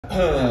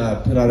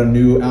Put out a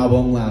new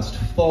album last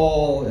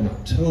fall in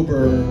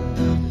October.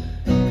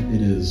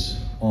 It is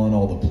on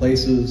all the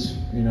places,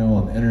 you know,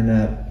 on the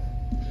internet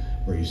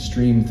where you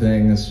stream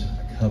things.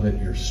 I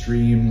covet your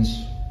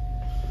streams.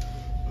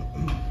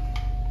 But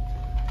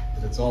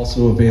it's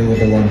also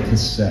available on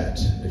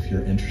cassette if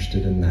you're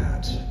interested in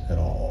that at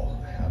all.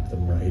 I have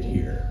them right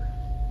here.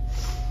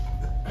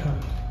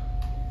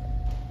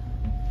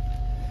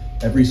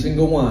 Every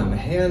single one,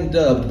 hand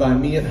dubbed by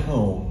me at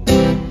home.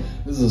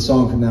 This is a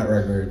song from that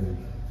record.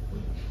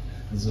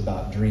 This is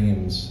about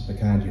dreams, the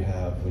kind you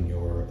have when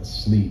you're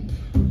asleep.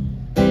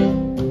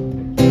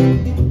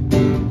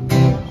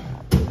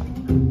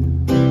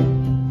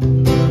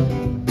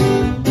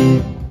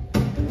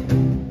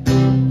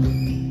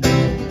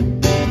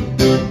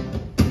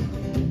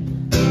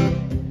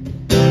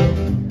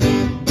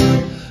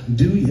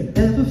 Do you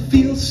ever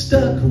feel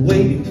stuck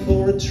waiting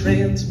for a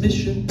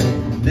transmission?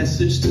 A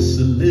message to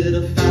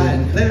solidify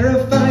and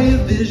clarify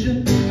your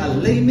vision? I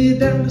lay me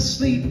down to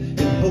sleep in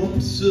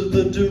hopes of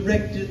a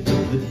directive.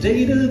 The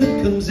data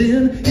that comes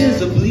in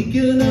is oblique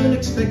and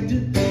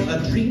unexpected.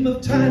 A dream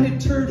of tiny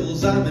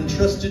turtles I'm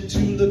entrusted to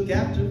look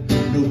after.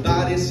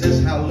 Nobody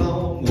says how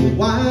long or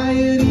why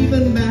it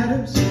even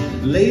matters.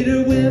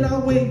 Later when I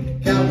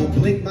wake, I will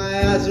blink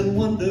my eyes and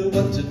wonder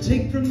what to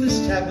take from this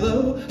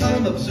tableau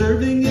I'm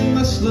observing in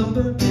my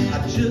slumber.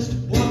 I just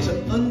want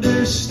to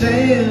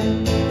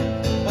understand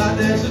why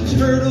there's a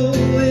turtle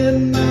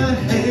in my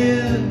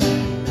hand.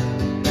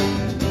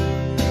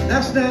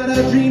 Last night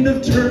I dreamed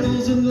of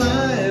turtles and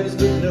lives,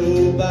 but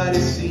nobody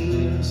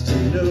seems to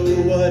know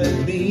what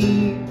it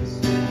means.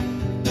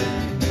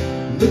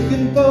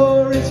 Looking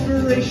for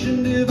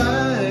inspiration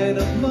divine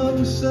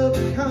among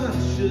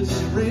subconscious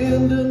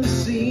random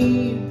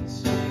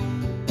scenes.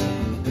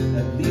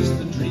 At least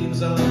the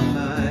dreams are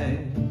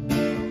mine.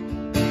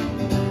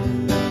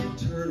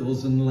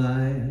 Turtles and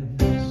lions.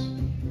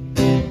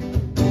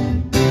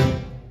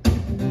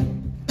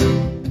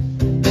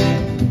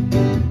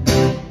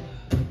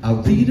 I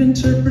read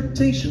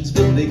interpretations,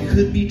 but they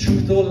could be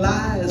truth or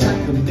lies.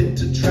 I commit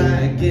to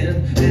try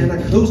again, and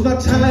I close my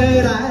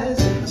tired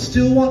eyes. I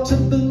still want to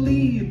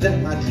believe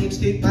that my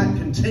dreamscape might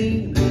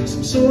contain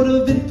some sort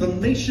of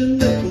information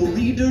that will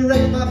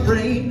redirect my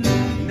brain.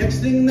 Next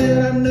thing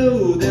that I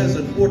know, there's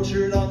an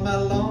orchard on my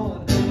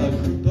lawn, a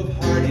group of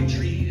hardy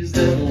trees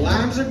that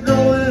limes are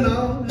growing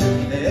on.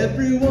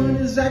 Everyone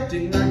is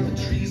acting like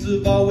the trees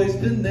have always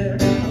been there.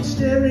 I'm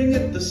staring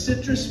at the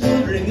citrus,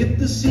 wondering if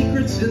the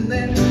secret's in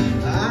there.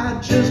 I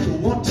just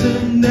want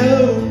to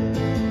know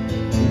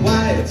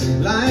why it's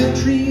lime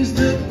trees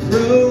that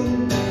grow.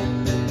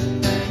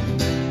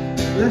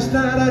 Last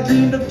night I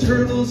dreamed of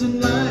turtles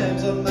and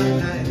limes on my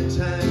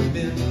nighttime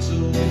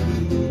mental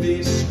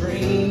movie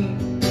screen.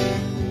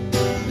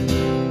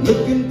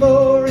 Looking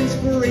for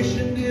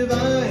inspiration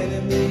divine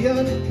in the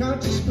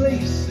unconscious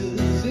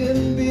places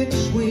in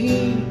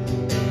between.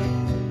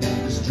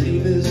 This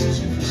dream is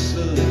too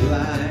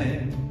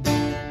sublime.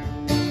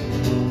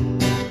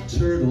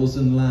 Turtles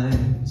and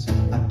limes.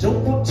 I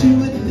don't want to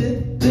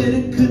admit that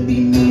it could be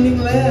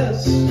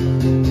meaningless.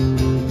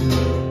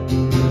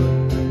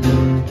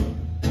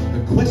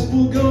 The quest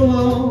will go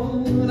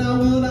on, I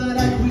will not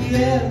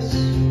acquiesce.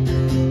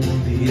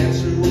 The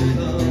answer will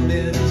come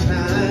in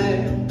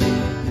time.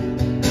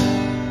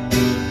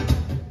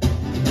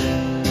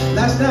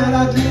 Last night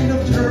I dreamed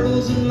of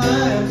turtles and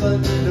limes, but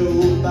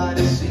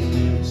nobody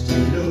seems to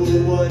know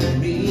what it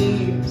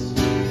means.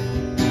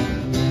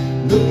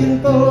 Looking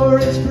for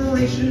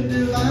inspiration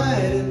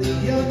divided